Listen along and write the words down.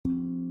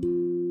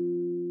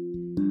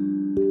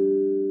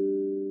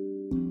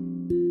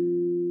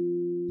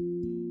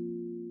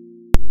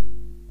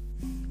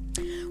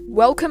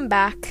Welcome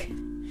back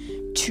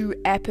to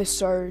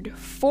episode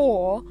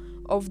 4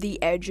 of The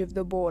Edge of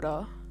the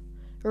Border.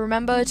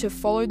 Remember to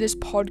follow this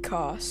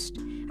podcast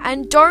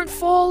and don't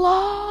fall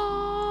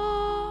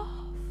off!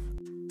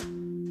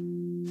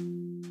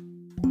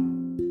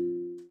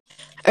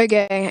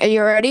 Okay, are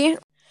you ready?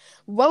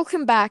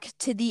 Welcome back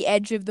to The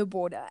Edge of the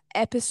Border,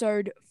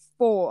 episode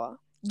 4.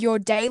 Your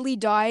daily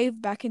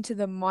dive back into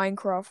the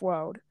Minecraft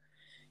world.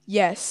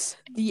 Yes,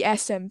 the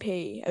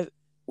SMP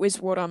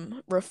is what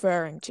I'm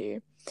referring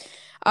to.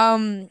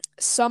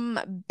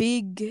 Some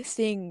big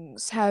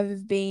things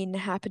have been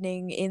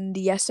happening in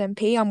the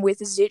SMP. I'm with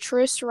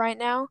Zitrus right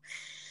now,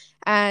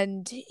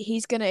 and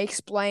he's gonna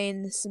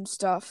explain some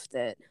stuff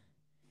that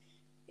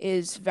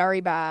is very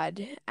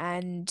bad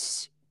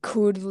and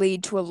could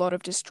lead to a lot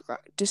of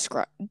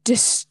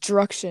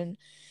destruction.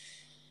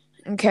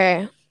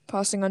 Okay,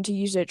 passing on to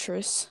you,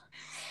 Zitrus.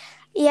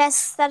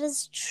 Yes, that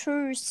is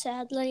true,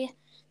 sadly.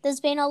 There's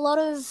been a lot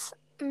of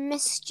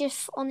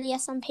mischief on the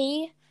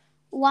SMP,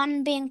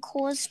 one being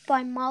caused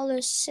by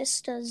Marlo's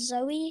sister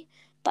Zoe,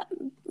 but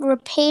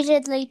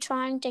repeatedly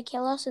trying to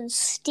kill us and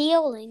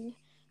stealing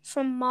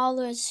from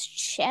Marlo's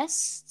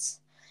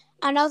chests.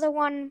 Another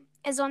one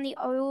is on the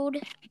old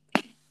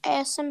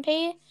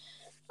SMP,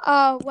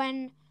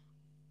 when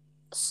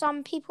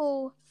some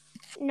people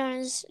known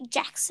as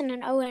Jackson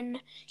and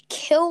Owen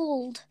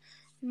killed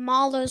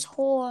Marlo's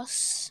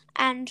horse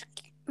and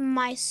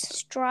my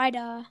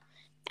Strider,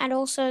 and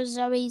also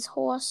Zoe's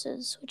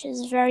horses, which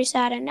is very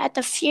sad. And at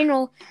the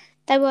funeral,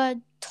 they were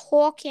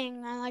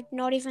talking and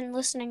not even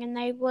listening, and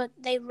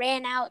they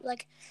ran out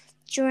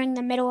during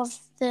the middle of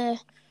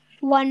the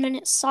 1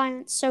 minute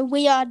silence. So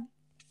we are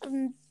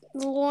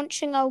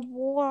launching a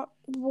war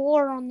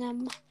on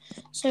them.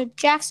 So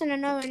Jackson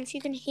and Owen, if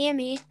you can hear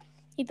me,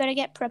 you better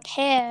get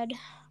prepared.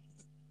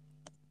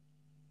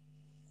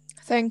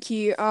 Thank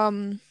you.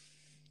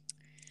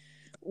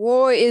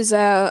 War is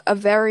a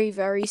very,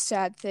 very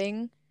sad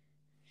thing.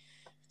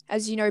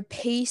 As you know,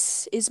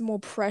 peace is more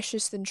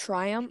precious than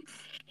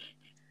triumph.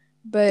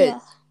 But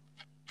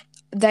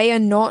They are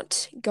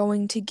not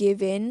going to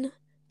give in.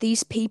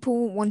 These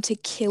people want to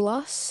kill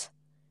us.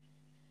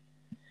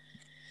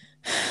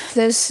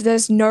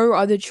 There's no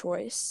other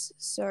choice.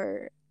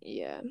 So,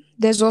 yeah.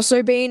 There's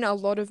also been a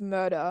lot of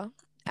murder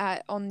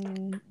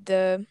on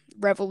the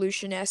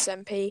Revolution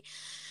SMP.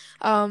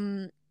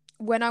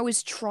 When I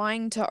was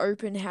trying to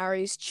open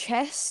Harry's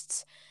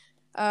chest,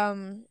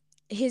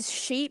 his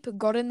sheep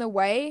got in the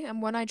way,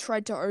 and when I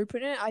tried to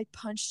open it, I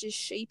punched his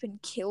sheep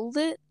and killed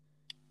it.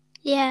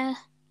 Yeah,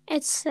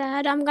 it's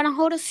sad. I'm gonna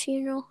hold a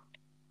funeral.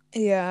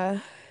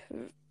 Yeah,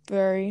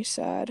 very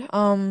sad.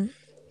 Cooper's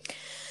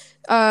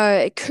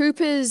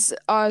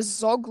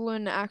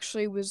Zoglin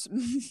actually was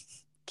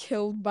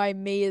killed by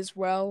me as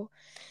well.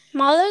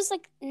 Marlo's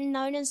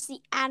known as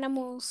the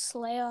Animal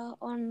Slayer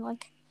on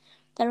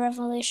the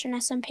Revolution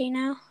SMP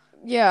now.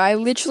 Yeah, I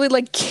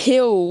literally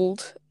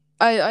killed.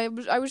 I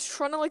was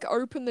trying to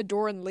open the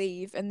door and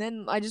leave, and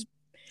then I just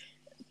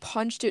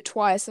punched it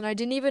twice, and I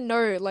didn't even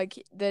know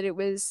that it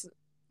was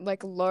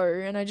low,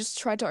 and I just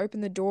tried to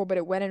open the door, but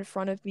it went in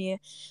front of me.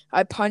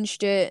 I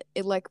punched it.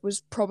 It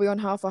was probably on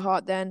half a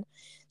heart then.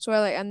 So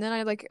and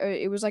then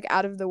it was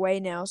out of the way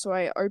now, so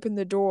I opened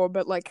the door,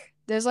 but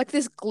there's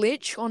this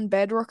glitch on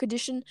Bedrock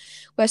Edition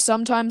where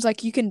sometimes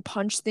you can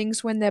punch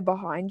things when they're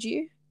behind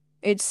you.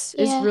 It's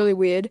really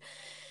weird.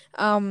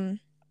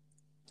 And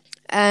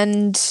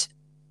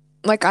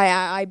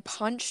I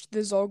punched the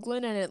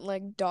Zoglin and it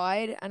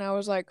died, and I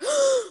was like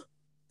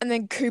and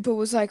then Cooper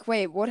was like,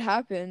 "Wait, what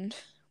happened?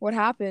 What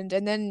happened?"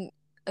 And then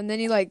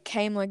he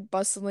came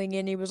bustling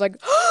in. He was like,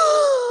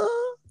 "No!"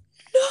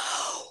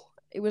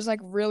 It was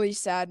really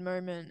sad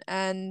moment.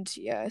 And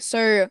yeah,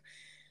 so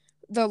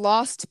the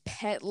last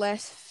pet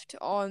left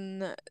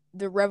on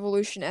the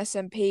Revolution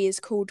SMP is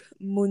called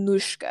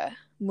Munushka.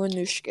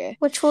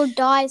 Which will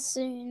die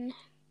soon.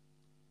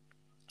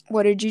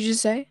 What did you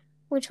just say?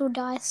 Which will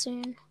die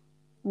soon.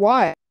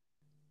 Why?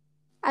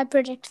 I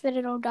predict that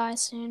it'll die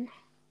soon.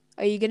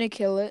 Are you gonna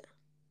kill it?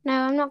 No,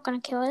 I'm not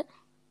gonna kill it.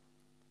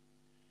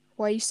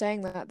 Why are you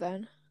saying that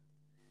then?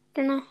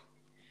 Dunno.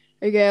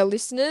 Okay,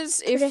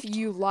 listeners, if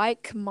you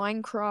like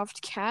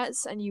Minecraft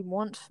cats and you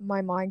want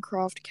my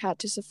Minecraft cat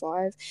to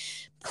survive,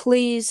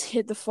 please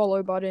hit the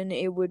follow button.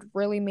 It would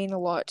really mean a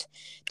lot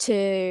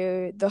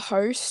to the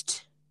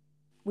host,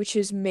 which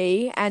is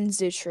me, and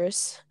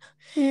Zitrus.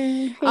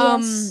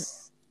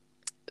 Yes.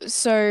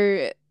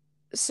 So,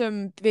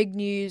 some big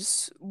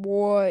news.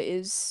 War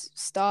is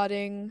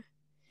starting.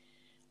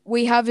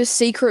 We have a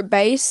secret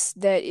base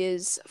that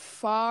is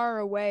far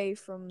away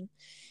from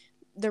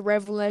the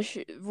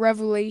Revolution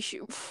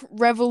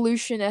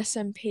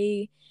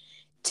SMP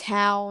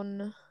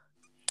town.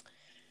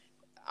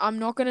 I'm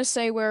not gonna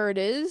say where it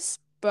is,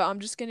 but I'm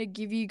just gonna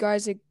give you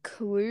guys a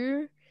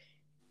clue.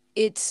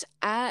 It's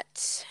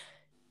at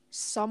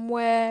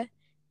somewhere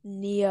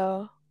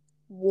near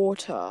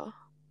water,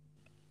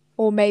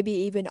 or maybe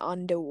even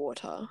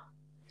underwater.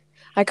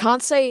 I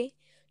can't say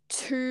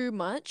too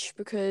much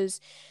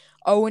because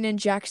Owen and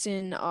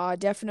Jackson are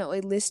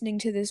definitely listening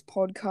to this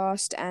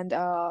podcast and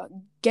are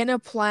gonna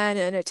plan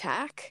an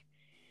attack.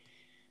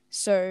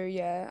 So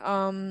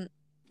yeah,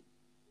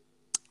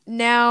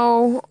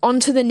 now on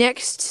to the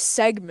next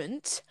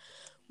segment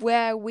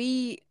where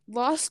we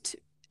last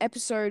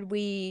episode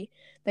we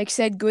like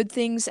said good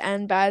things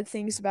and bad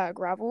things about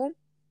gravel.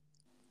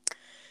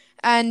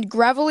 And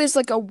gravel is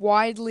like a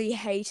widely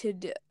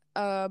hated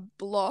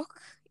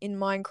block in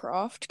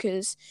Minecraft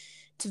because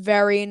it's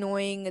very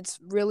annoying. It's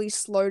really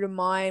slow to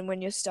mine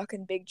when you're stuck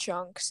in big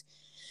chunks.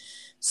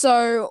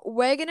 So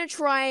we're gonna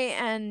try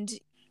and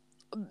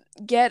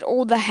get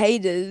all the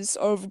haters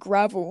of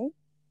gravel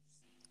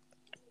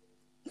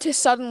to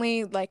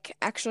suddenly like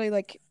actually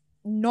like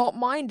not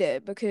mind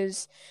it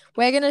because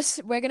we're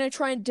gonna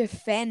try and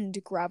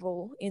defend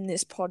gravel in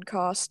this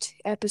podcast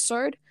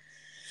episode.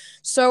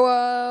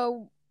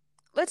 So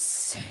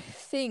let's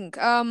think.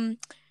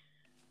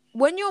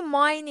 When you're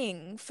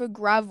mining for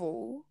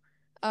gravel,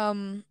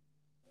 um,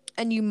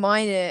 and you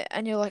mine it,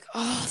 and you're like,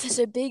 oh, there's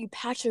a big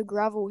patch of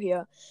gravel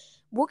here.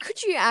 What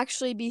could you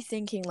actually be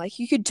thinking? Like,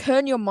 you could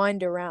turn your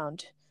mind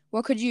around.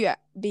 What could you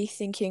be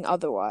thinking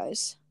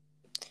otherwise?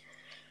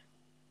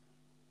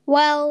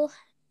 Well,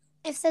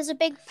 if there's a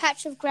big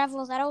patch of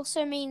gravel, that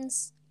also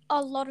means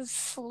a lot of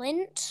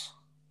flint.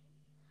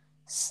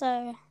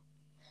 So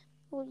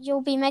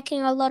you'll be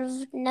making a lot of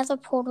nether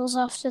portals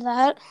after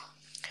that.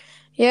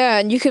 Yeah,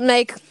 and you could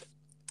make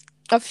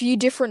a few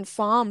different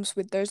farms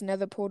with those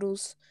nether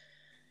portals.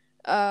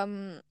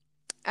 Um,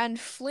 and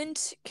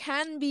flint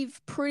can be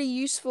pretty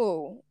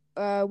useful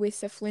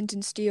with the flint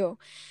and steel.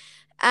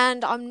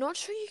 And I'm not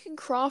sure you can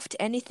craft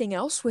anything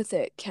else with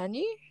it, can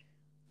you?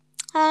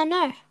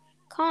 No,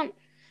 can't.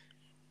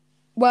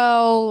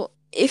 Well,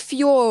 if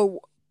you're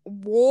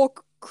war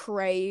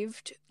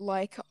craved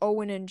like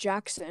Owen and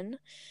Jackson,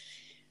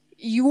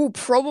 you will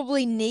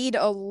probably need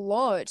a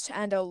lot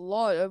and a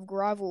lot of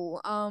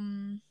gravel.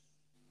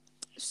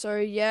 So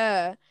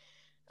yeah.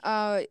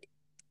 Uh,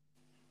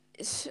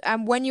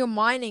 and when you're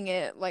mining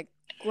it, like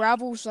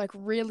gravel's like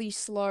really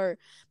slow.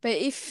 But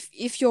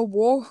if you're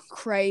war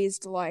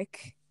crazed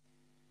like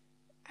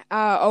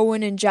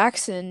Owen and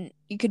Jackson,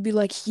 you could be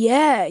like,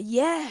 yeah,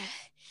 yeah,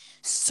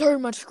 so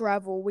much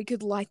gravel. We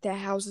could light their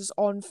houses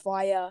on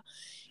fire,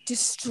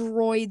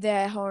 destroy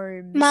their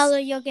homes.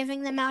 Marlo, you're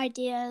giving them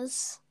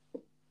ideas.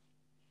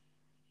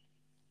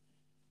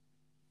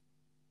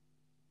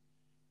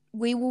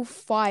 We will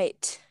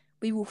fight.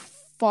 We will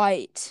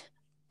fight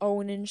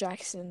Owen and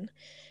Jackson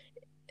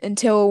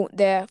until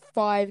their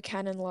 5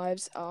 cannon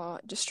lives are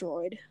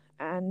destroyed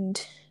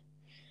and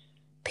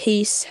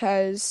peace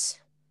has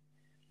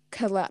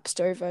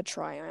collapsed over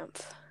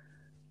triumph.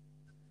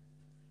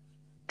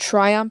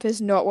 Triumph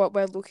is not what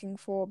we're looking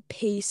for,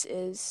 peace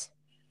is.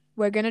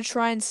 We're gonna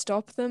try and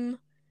stop them,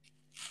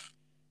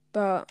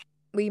 but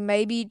we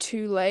may be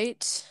too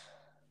late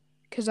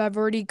because I've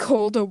already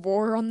called a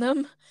war on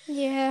them.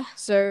 Yeah.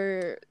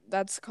 So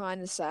that's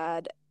kind of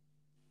sad.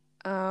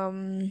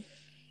 Um,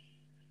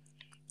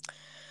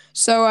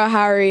 so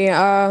Harry,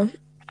 now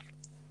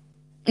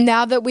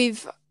that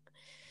we've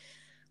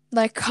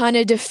like kind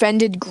of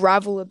defended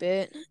gravel a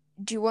bit,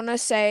 do you want to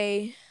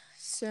say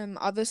some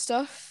other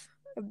stuff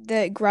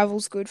that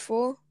gravel's good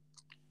for?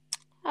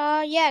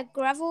 Yeah,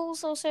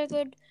 gravel's also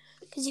good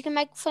because you can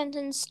make flint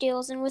and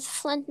steels, and with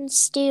flint and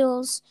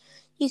steels,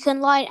 you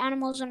can light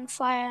animals on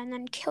fire and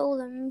then kill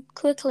them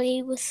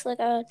quickly with like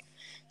a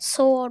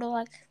sword or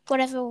like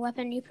whatever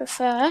weapon you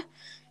prefer,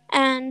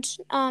 and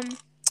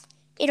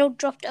it'll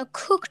drop a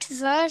cooked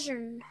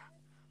version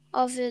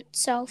of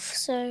itself.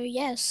 So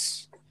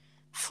yes,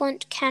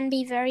 flint can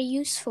be very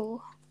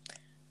useful.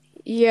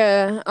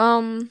 Yeah,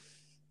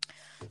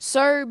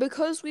 so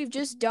because we've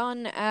just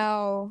done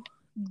our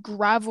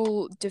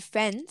gravel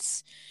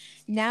defense,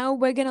 now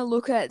we're gonna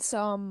look at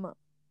some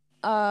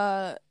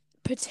uh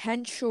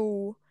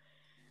potential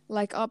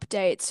like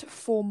updates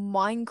for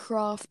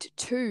Minecraft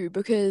 2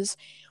 because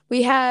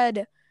we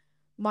had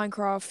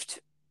Minecraft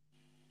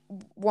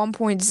 1.0,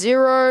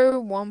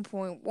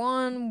 1.1, 1.2,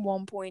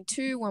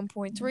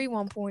 1.3,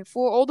 1.4,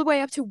 all the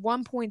way up to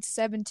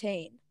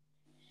 1.17.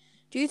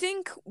 Do you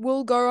think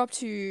we'll go up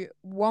to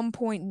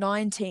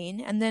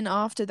 1.19 and then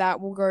after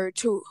that we'll go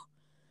to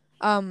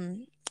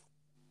um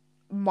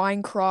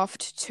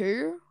Minecraft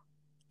 2?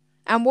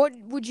 And what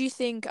would you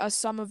think are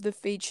some of the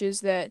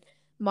features that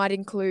might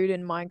include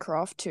in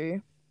Minecraft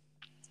 2?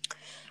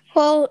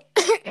 Well,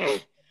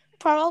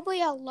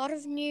 probably a lot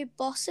of new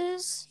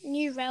bosses,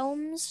 new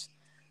realms,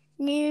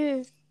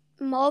 new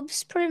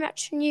mobs, pretty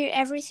much new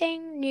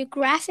everything, new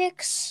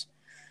graphics,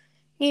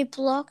 new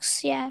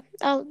blocks. Yeah,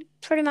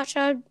 pretty much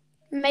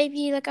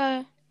maybe like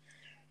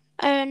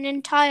an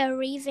entire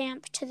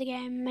revamp to the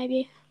game,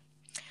 maybe.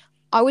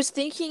 I was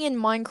thinking in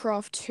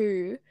Minecraft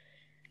 2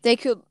 they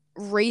could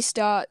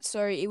restart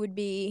so it would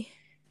be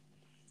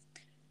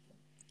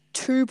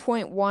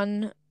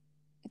 2.1,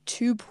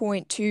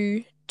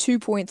 2.2,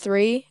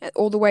 2.3,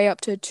 all the way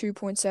up to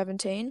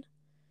 2.17.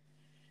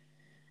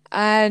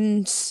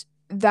 And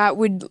that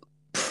would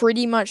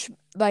pretty much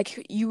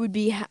like you would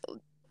be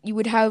you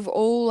would have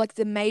all like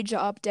the major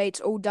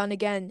updates all done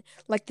again,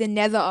 like the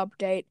Nether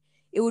update.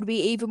 It would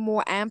be even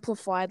more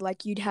amplified.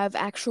 Like you'd have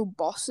actual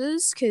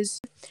bosses,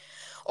 because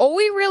all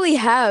we really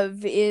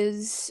have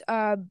is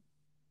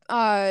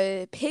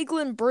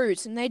piglin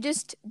brutes, and they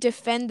just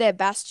defend their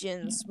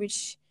bastions,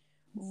 which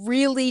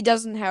really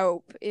doesn't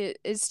help.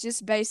 It's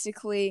just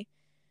basically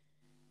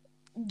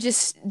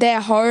just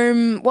their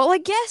home. Well, I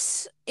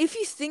guess if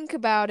you think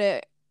about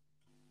it,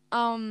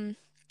 um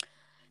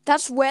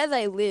that's where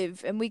they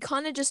live, and we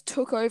kind of just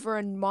took over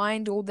and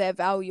mined all their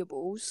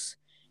valuables,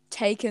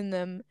 taken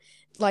them,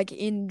 like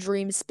in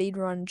Dream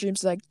speedrun.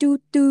 Dream's like do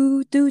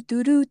do do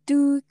do do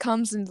do,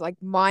 comes and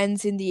like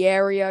mines in the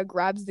area,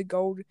 grabs the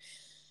gold,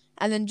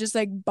 and then just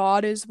like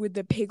barters with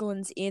the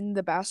piglins in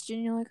the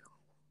bastion. You're like,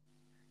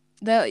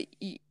 that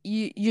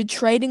you're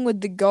trading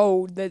with the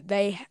gold that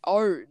they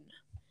own.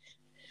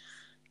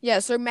 Yeah,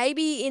 so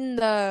maybe in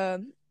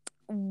the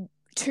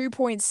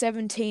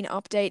 2.17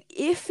 update,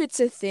 if it's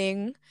a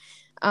thing,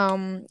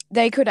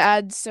 they could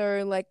add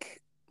so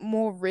like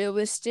more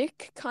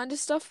realistic kind of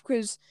stuff,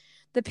 because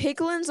the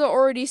piglins are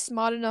already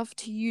smart enough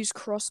to use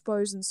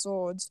crossbows and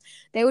swords.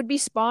 They would be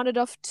smart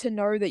enough to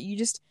know that you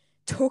just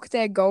took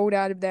their gold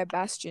out of their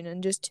bastion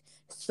and just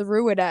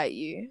threw it at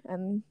you,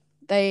 and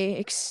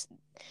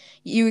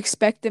you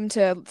expect them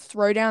to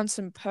throw down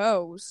some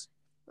pearls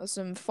or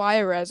some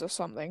fire res or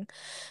something.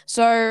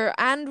 So,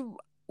 and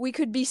we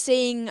could be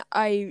seeing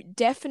a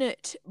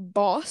definite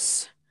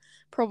boss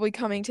probably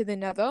coming to the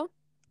Nether.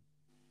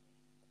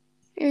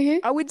 Mhm.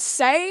 I would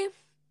say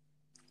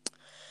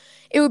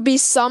it would be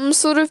some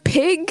sort of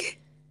pig.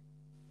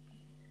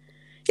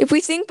 If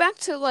we think back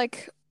to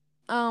like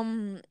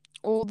um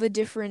all the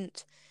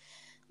different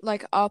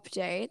like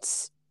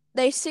updates,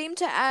 they seem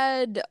to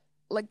add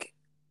like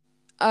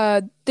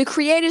the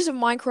creators of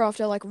Minecraft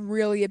are like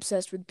really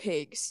obsessed with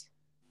pigs.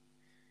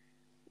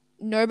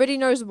 Nobody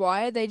knows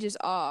why, they just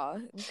are,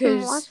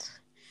 because What?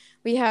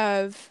 we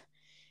have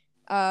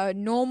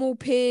normal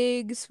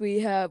pigs,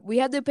 we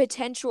had the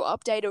potential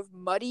update of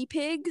muddy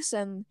pigs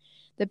and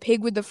the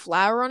pig with the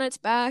flower on its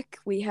back.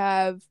 We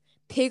have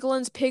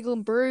piglins,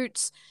 piglin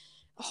brutes,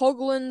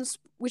 hoglins,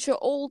 which are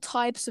all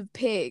types of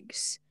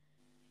pigs.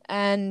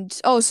 And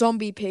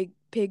zombie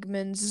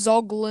pigmans,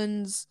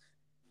 zoglins.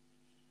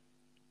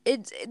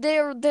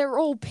 They're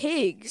all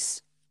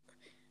pigs.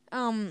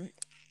 Um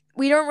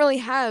we don't really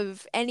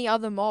have any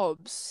other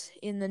mobs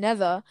in the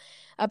Nether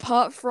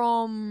apart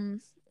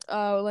from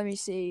let me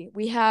see.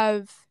 We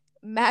have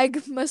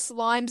magma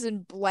slimes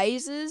and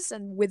blazes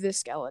and wither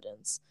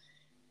skeletons.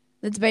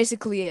 That's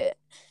basically it.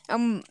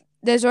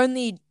 There's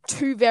only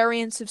two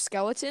variants of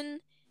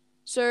skeleton,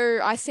 so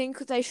I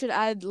think they should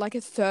add like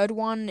a third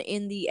one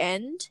in the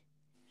end,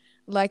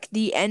 like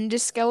the ender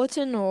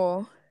skeleton,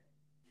 or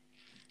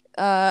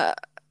uh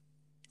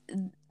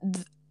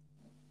th-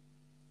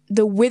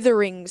 the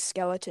withering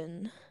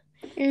skeleton.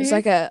 It's Mhm.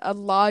 like a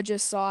larger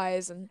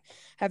size, and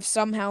have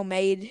somehow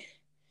made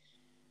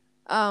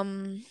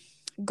um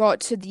got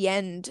to the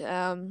end.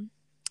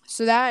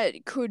 So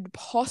that could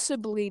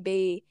possibly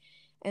be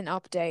an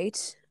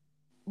update.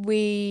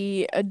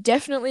 We are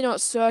definitely not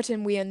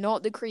certain. We are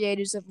not the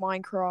creators of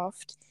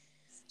Minecraft,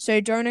 so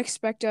don't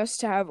expect us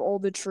to have all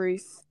the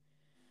truth.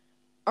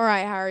 All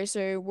right, Harry,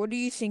 so what are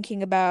you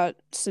thinking about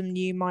some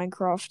new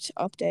Minecraft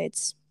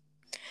updates?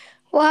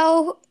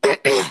 Well,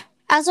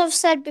 as I've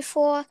said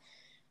before,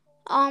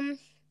 um,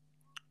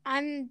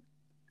 I'm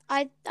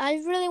I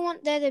really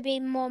want there to be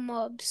more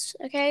mobs.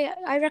 Okay,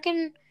 I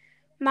reckon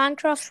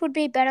Minecraft would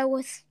be better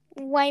with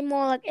way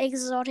more like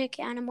exotic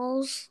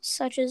animals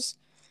such as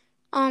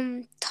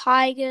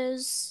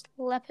tigers,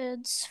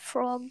 leopards,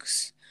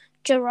 frogs,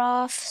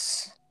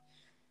 giraffes.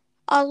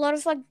 A lot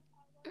of like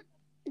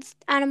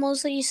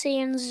animals that you see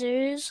in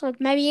zoos,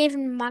 like maybe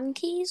even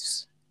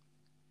monkeys.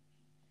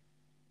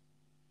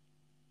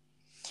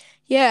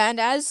 Yeah, and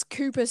as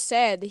Cooper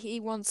said, he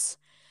wants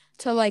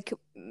to like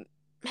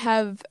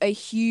have a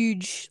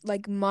huge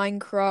like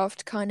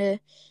Minecraft kind of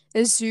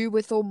a zoo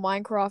with all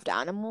Minecraft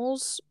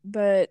animals,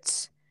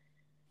 but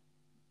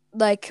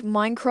like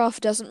Minecraft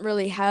doesn't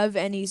really have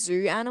any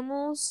zoo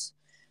animals.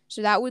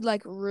 So that would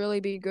like really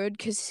be good,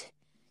 because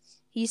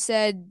he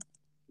said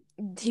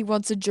he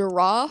wants a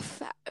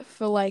giraffe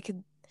for like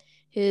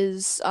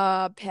his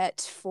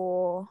pet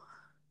for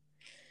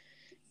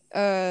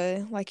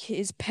like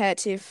his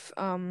pet if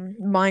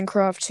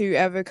Minecraft 2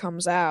 ever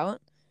comes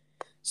out.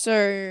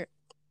 So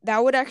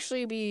that would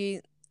actually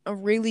be a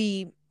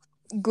really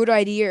good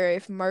idea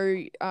if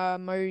Mo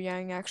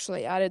Yang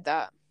actually added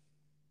that.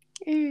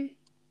 Mm.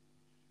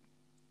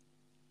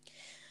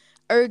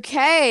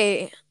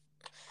 Okay.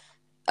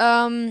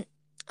 Um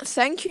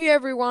thank you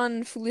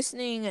everyone for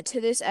listening to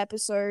this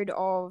episode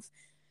of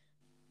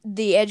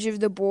The Edge of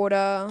the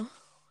Border.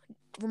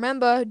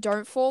 Remember,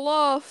 don't fall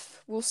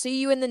off. We'll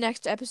see you in the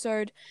next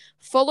episode.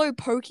 Follow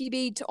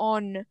Pokebeat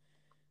on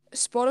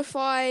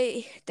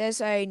Spotify.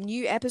 There's a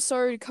new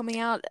episode coming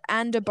out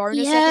and a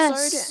bonus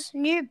episode. Yes,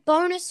 new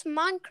bonus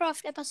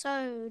Minecraft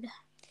episode.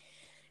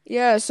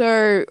 Yeah,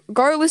 so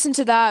go listen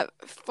to that.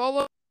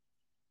 Follow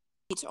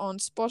on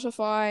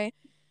Spotify,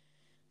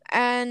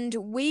 and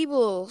we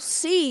will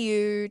see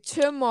you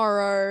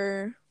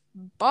tomorrow.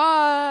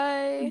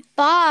 Bye.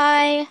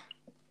 Bye.